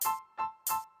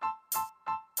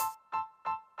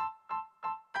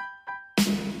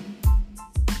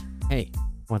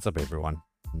What's up, everyone?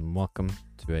 And welcome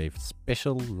to a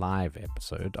special live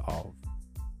episode of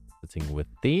Sitting with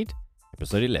Theed,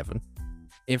 episode 11.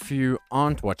 If you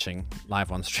aren't watching live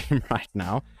on stream right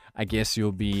now, I guess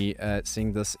you'll be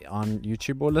seeing this on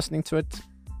YouTube or listening to it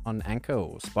on Anchor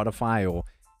or Spotify or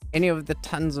any of the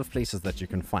tons of places that you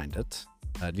can find it,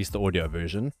 at least the audio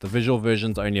version. The visual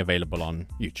version's only available on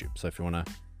YouTube, so if you want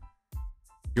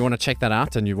to check that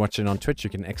out and you're watching on Twitch, you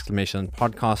can exclamation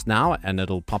podcast now and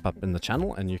it'll pop up in the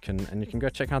channel and you can go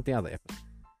check out the other episode.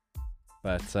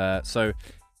 But so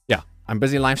yeah, I'm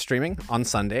busy live streaming on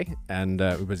Sunday and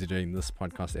we're busy doing this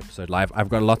podcast episode live. I've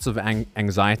got lots of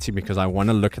anxiety because I want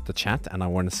to look at the chat and I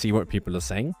want to see what people are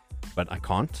saying, but I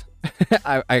can't.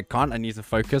 I can't. I need to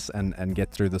focus and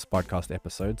get through this podcast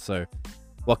episode. So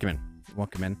welcome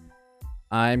in.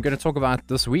 I'm going to talk about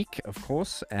this week, of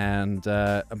course, and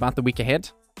about the week ahead.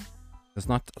 It's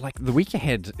not like the week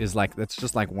ahead is like, that's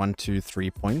just like 1, 2,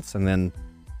 3 points. And then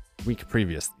week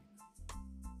previous,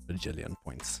 a bajillion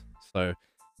points. So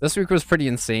this week was pretty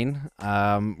insane.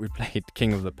 We played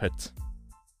King of the Pit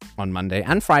on Monday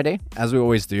and Friday, as we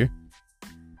always do.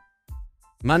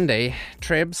 Monday,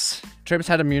 Trebs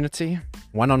had immunity,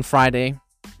 won on Friday,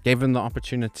 gave him the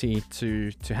opportunity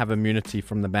to have immunity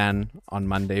from the ban on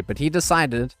Monday. But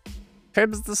Trebs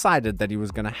decided that he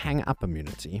was going to hang up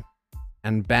immunity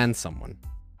and ban someone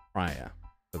prior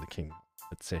to the King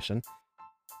session.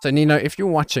 So Nino, if you're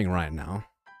watching right now,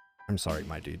 I'm sorry,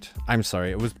 my dude. I'm sorry.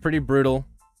 It was pretty brutal,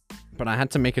 but I had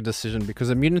to make a decision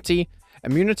because immunity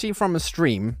from a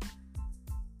stream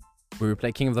where we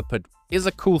play King of the Pit is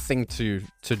a cool thing to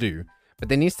do. But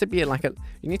there needs to be you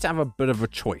need to have a bit of a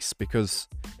choice because,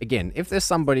 again, if there's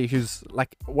somebody who's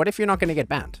like, what if you're not going to get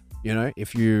banned? You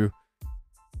know,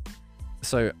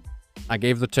 So I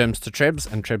gave the terms to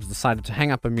Trebs, and Trebs decided to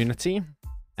hang up immunity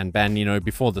and ban Nino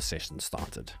before the session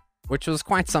started, which was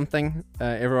quite something.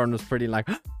 Everyone was pretty like,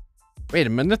 wait a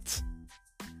minute.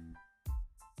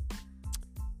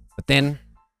 But then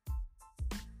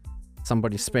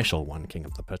somebody special won King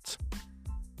of the Pit.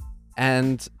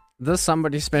 And this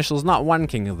somebody special is not won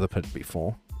King of the Pit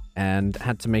before and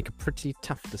had to make a pretty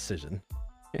tough decision.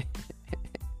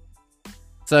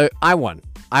 So I won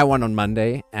on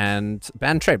Monday and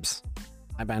banned Trebs.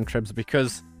 I banned Trebs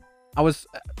because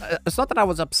it's not that I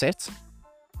was upset.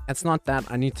 It's not that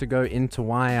I need to go into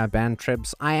why I banned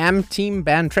Trebs. I am team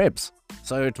ban Trebs.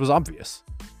 So it was obvious.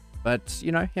 But,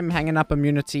 you know, him hanging up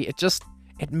immunity,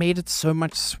 it made it so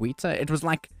much sweeter. It was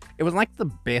like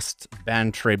the best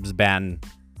ban Trebs ban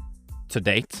to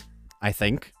date, I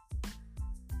think.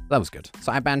 That was good.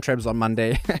 So I banned Trebs on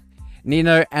Monday.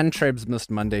 Nino and Trebs missed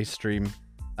Monday's stream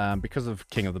because of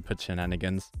King of the Pit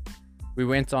shenanigans. We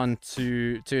went on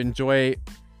to enjoy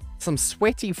some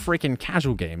sweaty freaking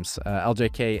casual games.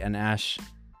 LJK and Ash,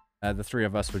 the three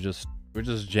of us were just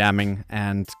jamming,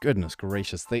 and goodness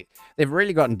gracious, they've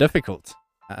really gotten difficult.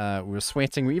 We were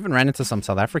sweating. We even ran into some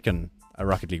South African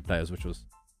Rocket League players, which was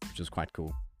quite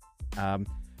cool.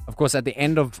 Of course, at the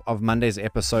end of Monday's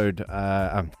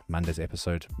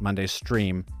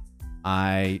stream,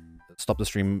 I stopped the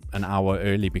stream an hour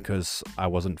early because I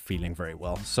wasn't feeling very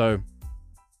well. So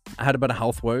I had a bit of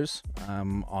health woes.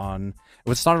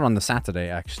 It started on the Saturday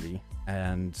actually,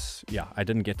 and yeah, I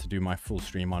didn't get to do my full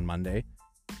stream on Monday,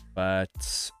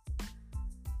 but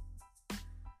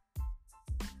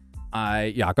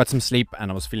I got some sleep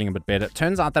and I was feeling a bit better. It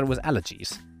turns out that it was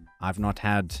allergies. I've not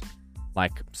had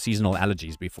like seasonal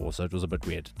allergies before, so it was a bit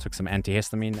weird. Took some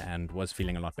antihistamine and was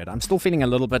feeling a lot better. I'm still feeling a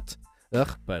little bit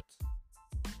but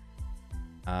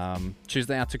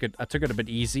Tuesday I took it a bit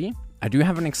easy. I do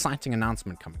have an exciting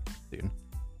announcement coming soon,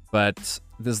 but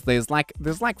there's like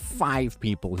 5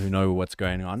 people who know what's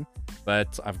going on,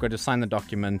 but I've got to sign the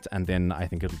document and then I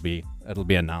think it'll be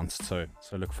announced. So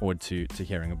look forward to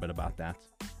hearing a bit about that.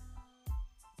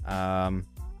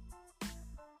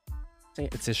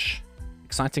 It's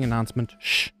exciting announcement.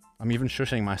 Shh, I'm even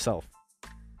shushing myself.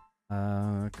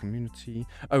 Community.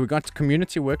 Oh, we got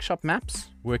community workshop maps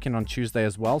working on Tuesday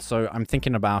as well. So I'm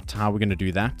thinking about how we're going to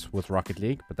do that with Rocket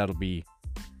League, but that'll be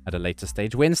at a later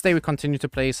stage. Wednesday, we continue to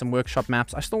play some workshop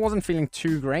maps. I still wasn't feeling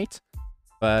too great,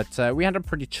 but we had a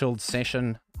pretty chilled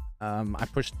session.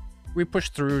 We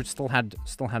pushed through, still had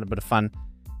a bit of fun.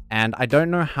 And I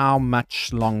don't know how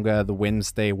much longer the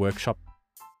Wednesday workshop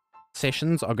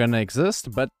sessions are going to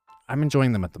exist, but I'm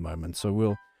enjoying them at the moment. So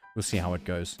we'll see how it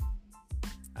goes.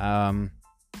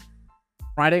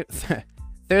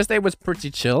 Thursday was pretty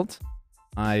chilled.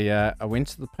 I went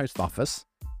to the post office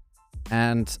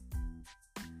and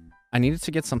I needed to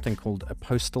get something called a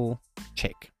postal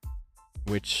check,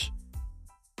 which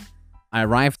I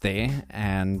arrived there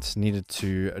and needed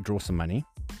to draw some money.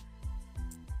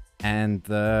 and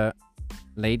the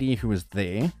lady who was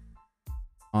there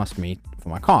asked me for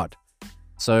my card.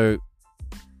 So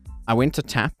I went to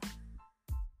tap.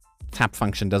 Tap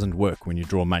function doesn't work when you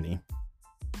draw money.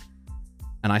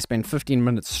 And I spent 15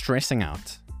 minutes stressing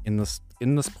out in this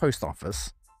post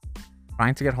office,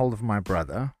 trying to get hold of my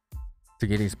brother to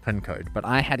get his PIN code. But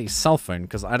I had his cell phone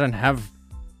because I don't have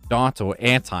data or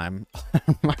airtime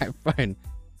on my phone.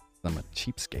 I'm a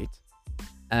cheapskate.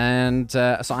 And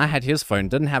so I had his phone,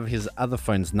 didn't have his other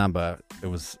phone's number. It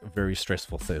was a very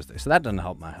stressful Thursday. So that didn't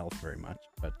help my health very much.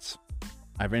 But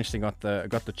I eventually got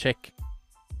the check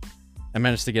and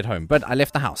managed to get home. But I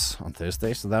left the house on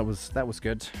Thursday, so that was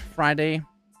good. Friday,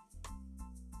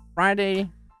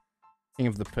 King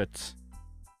of the Pit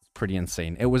was pretty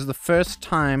insane. It was the first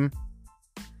time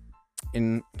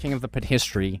in King of the Pit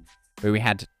history where we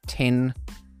had 10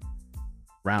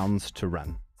 rounds to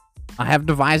run. I have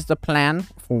devised a plan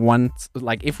for one,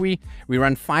 like if we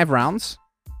run 5 rounds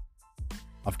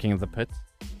of King of the Pit,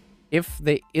 if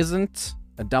there isn't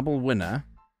a double winner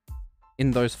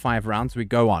in those 5 rounds, we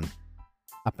go on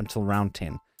up until round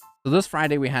 10. So this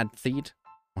Friday we had Theed,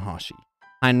 Mahashi,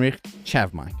 Heinrich,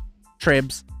 Chavmike,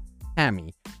 Trebs,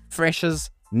 Hammy,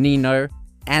 Freshers, Nino,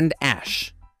 and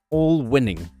Ash all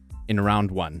winning in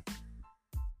round 1.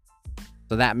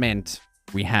 So that meant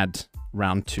we had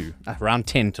round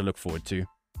 10 to look forward to.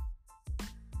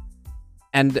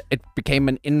 And it became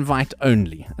an invite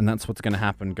only, and that's what's going to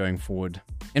happen going forward.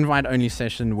 Invite only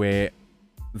session where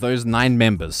those 9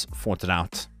 members fought it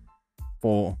out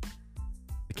for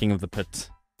the King of the Pit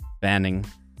banning.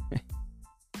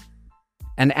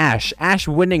 And Ash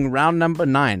winning round number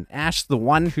 9. Ash, the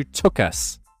one who took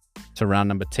us to round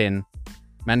number 10,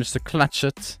 managed to clutch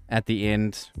it at the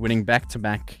end, winning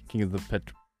back-to-back King of the Pit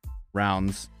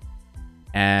rounds.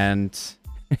 And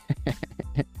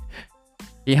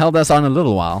he held us on a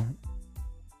little while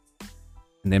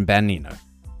and then banned Nino.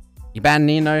 He banned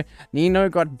Nino. Nino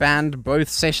got banned both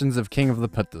sessions of King of the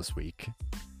Pit this week.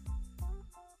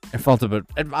 I felt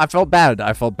bad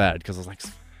because I was like,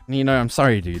 Nino, I'm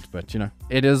sorry, dude, but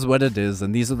it is what it is,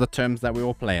 and these are the terms that we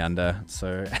all play under.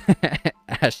 So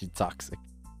actually toxic.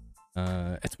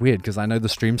 It's weird because I know the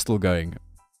stream's still going.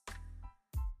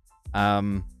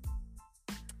 And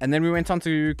then we went on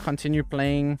to continue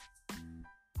playing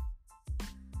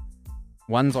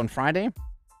ones on Friday.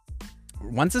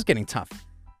 Ones is getting tough.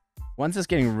 Ones is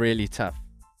getting really tough.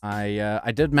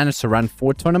 I did manage to run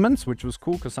 4 tournaments, which was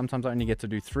cool because sometimes I only get to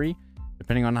do 3,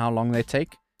 depending on how long they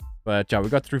take. But yeah, we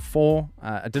got through 4.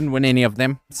 I didn't win any of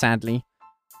them, sadly.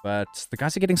 But the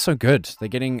guys are getting so good. They're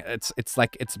getting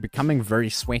it's becoming very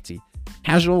sweaty.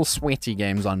 Casual sweaty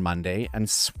games on Monday and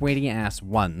sweaty ass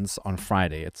ones on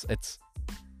Friday. It's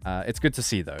good to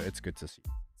see though. It's good to see.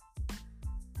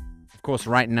 Of course,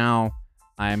 right now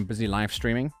I'm busy live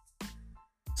streaming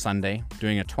Sunday,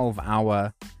 doing a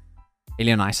 12-hour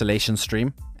Alien Isolation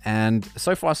stream, and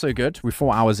so far so good. We're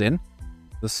 4 hours in.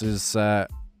 This is 4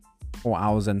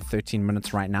 hours and 13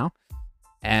 minutes right now,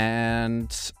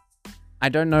 and I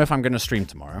don't know if I'm going to stream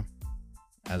tomorrow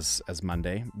as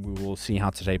Monday. We will see how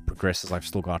today progresses. I've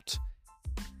still got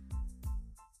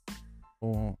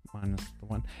 4 minus the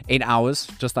 1, 8 hours,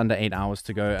 just under 8 hours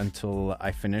to go until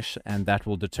I finish, and that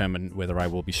will determine whether I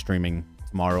will be streaming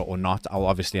tomorrow or not. I'll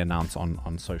obviously announce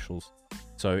on socials.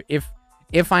 So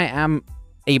if I am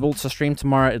able to stream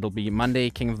tomorrow, it'll be Monday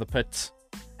King of the Pit,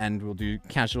 and we'll do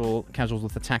casuals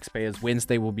with the taxpayers.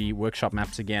 Wednesday will be workshop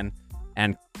maps again,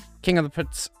 and King of the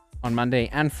Pit on Monday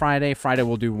and Friday. Friday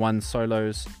we'll do 1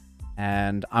 solos,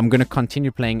 and I'm gonna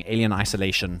continue playing Alien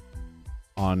Isolation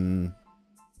on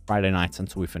Friday nights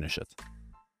until we finish it.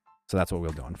 So that's what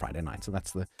we'll do on Friday night. So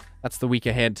that's the week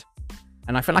ahead,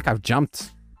 and I feel like I've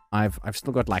jumped. I've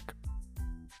still got like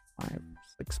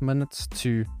 5-6 minutes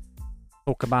to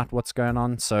talk about what's going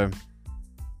on. So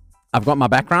I've got my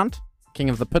background, King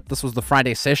of the Pit. This was the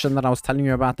Friday session that I was telling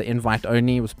you about. The invite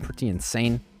only was pretty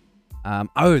insane.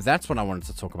 Oh, that's what I wanted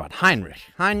to talk about. Heinrich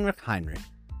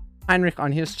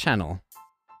on his channel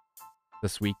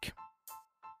this week,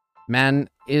 man,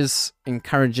 is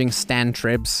encouraging Stan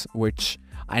Trebs, which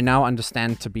I now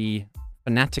understand to be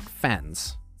fanatic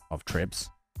fans of Trebs.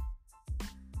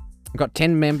 Got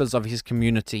 10 members of his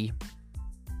community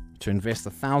to invest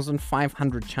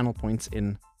 1,500 channel points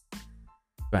in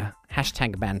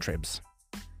hashtag ban Trebs.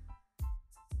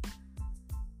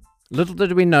 Little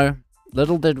did we know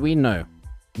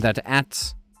that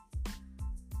at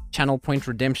channel point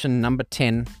redemption number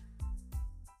 10,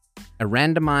 a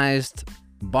randomized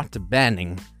bot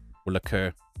banning will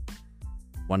occur.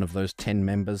 One of those 10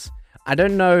 members. I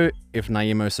don't know if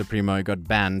Naimo Supremo got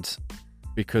banned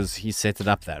because he set it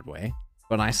up that way,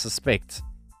 but I suspect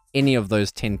any of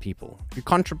those 10 people who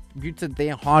contributed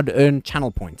their hard-earned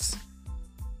channel points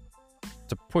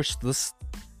to push this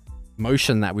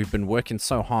motion that we've been working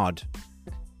so hard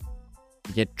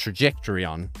to get trajectory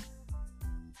on.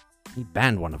 He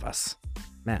banned one of us.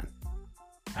 Man,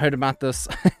 I heard about this.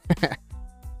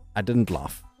 I didn't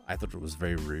laugh. I thought it was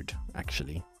very rude,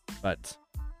 actually. But,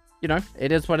 you know,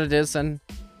 it is what it is, and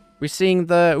we're seeing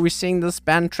this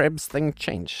ban trebs thing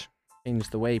change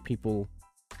the way people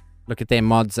look at their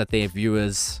mods, at their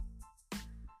viewers,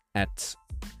 at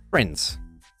friends,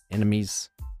 enemies,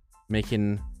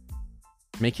 making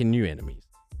new enemies.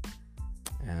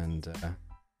 And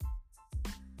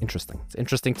interesting. It's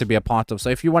interesting to be a part of. So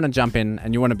if you want to jump in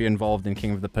and you want to be involved in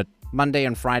King of the Pit, Monday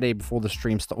and Friday before the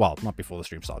stream well, not before the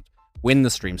stream starts, when the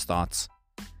stream starts,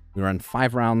 we run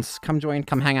 5 rounds. Come join,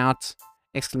 come hang out.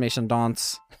 Exclamation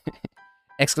dance.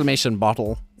 Exclamation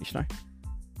bottle. You know,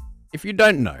 if you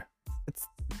don't know,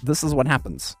 this is what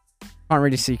happens. Can't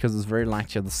really see because it's very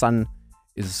light here. The sun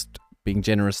is being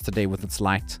generous today with its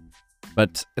light,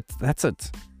 but that's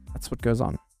it. That's what goes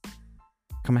on.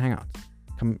 Come hang out.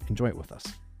 Come enjoy it with us.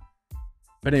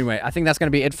 But anyway, I think that's going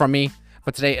to be it from me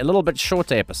for today. A little bit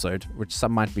shorter episode, which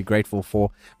some might be grateful for.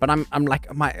 But I'm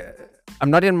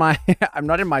not in my I'm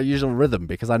not in my usual rhythm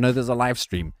because I know there's a live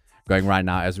stream going right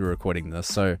now as we're recording this.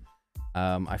 So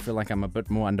I feel like I'm a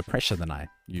bit more under pressure than I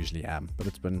usually am. But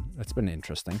it's been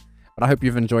interesting. But I hope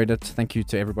you've enjoyed it. Thank you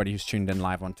to everybody who's tuned in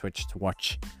live on Twitch to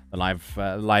watch the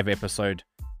live episode.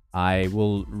 I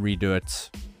will redo it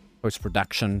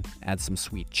post-production, add some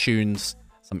sweet tunes,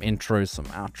 some intros, some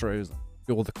outros,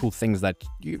 do all the cool things that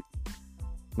you,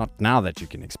 not now that you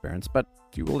can experience, but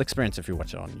you will experience if you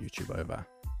watch it on YouTube over.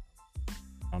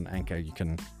 On Anchor, you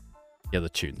can hear the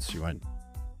tunes. You won't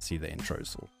see the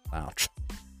intros or outro.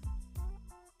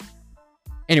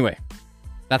 Anyway,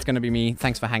 that's going to be me.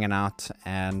 Thanks for hanging out,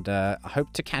 and I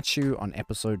hope to catch you on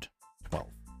episode 12.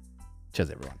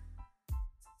 Cheers, everyone.